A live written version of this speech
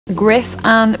Gruff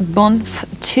and Bunf,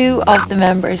 two of the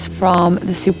members from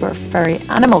the Super Furry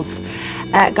Animals.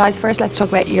 Guys, first let's talk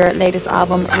about your latest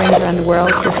album, Rings Around the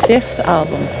World, your fifth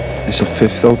album. It's a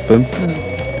fifth album,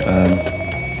 and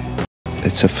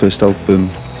it's our first album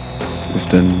we've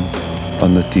done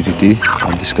on the DVD,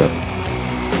 and it's got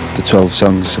the 12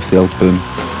 songs of the album,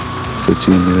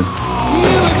 13 even.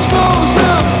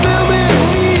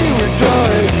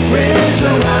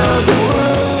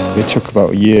 It took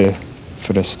about a year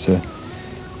for us to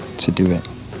do it.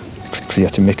 We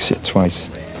had to mix it twice.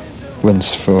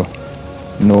 Once for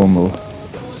normal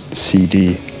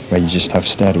CD, where you just have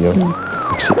stereo.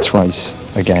 Mix it twice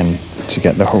again to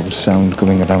get the whole sound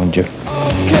going around you.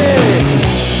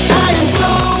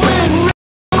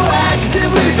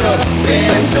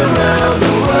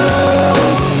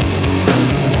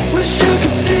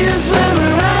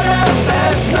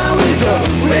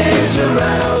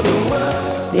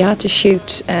 You had to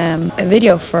shoot a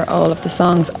video for all of the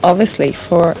songs, obviously,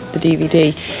 for the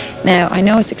DVD. Now, I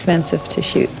know it's expensive to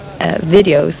shoot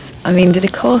videos. I mean, did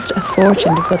it cost a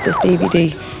fortune to put this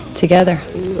DVD together?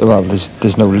 Well,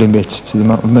 there's no limit to the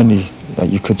amount of money that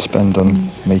you could spend on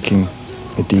making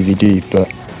a DVD,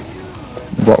 but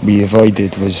what we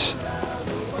avoided was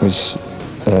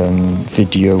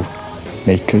video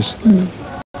makers.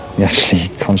 We actually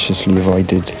consciously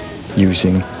avoided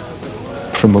using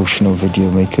promotional video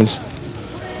makers,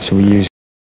 so we used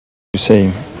the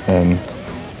same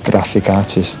graphic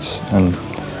artists and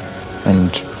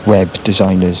web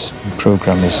designers and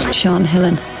programmers. Sean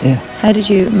Hillen. Yeah. How did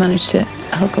you manage to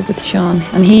hook up with Sean?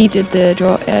 And he did the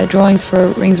drawings for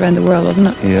Rings Around the World, wasn't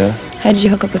it? Yeah. How did you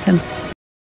hook up with him?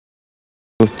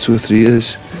 About 2 or 3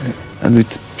 years, and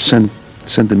we'd send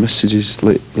the messages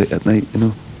late at night, you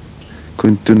know,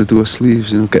 going down the door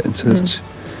sleeves, you know, get in touch,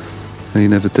 and he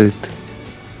never did.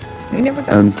 He never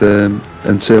got. And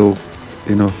until,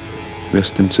 you know, we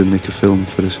asked him to make a film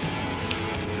for us.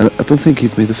 And I don't think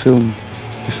he'd made a film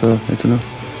before, I don't know.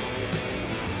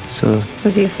 So...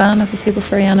 Was he a fan of the Super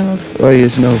Furry Animals? Oh, he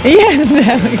is now. He is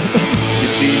now.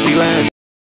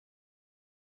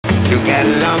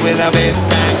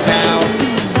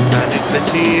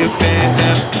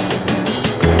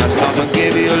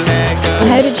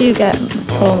 How did you get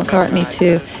Paul McCartney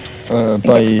to get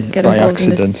by involved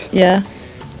accident? In this? Yeah.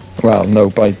 Well, no,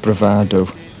 by bravado.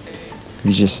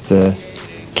 We just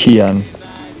Kian,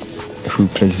 who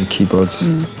plays the keyboards,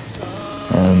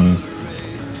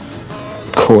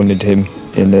 cornered him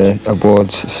in the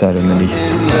awards ceremony.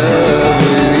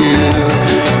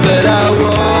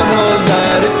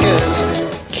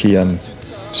 Kian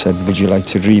said, "Would you like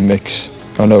to remix?"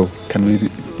 Oh no, Can we...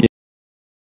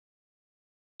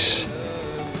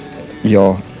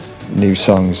 your new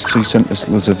songs. So he sent us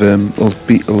loads of old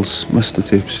Beatles master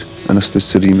tapes and asked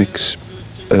us to remix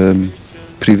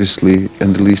previously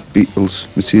unreleased Beatles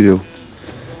material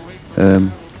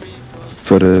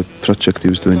for a project he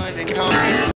was doing.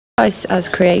 As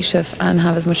creative and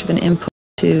have as much of an input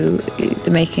to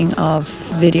the making of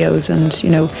videos and, you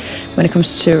know, when it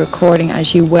comes to recording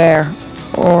as you were,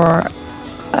 or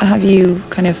have you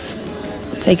kind of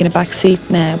taken a back seat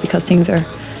now because things are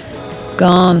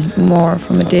gone more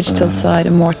from a digital side,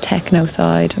 a more techno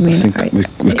side? I mean, I think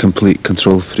we're complete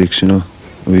control freaks, you know.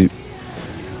 We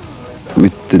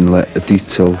didn't let a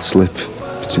detail slip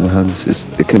between our hands.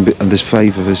 It can be, and there's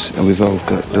 5 of us, and we've all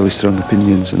got really strong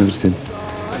opinions and everything.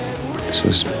 So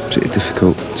it's pretty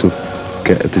difficult to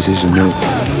get a decision made.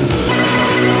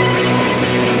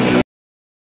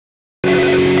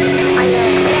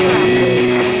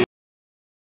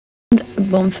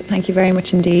 Bunf, thank you very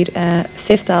much indeed.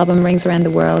 5th album, Rings Around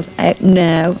the World, out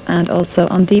now and also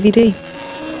on DVD.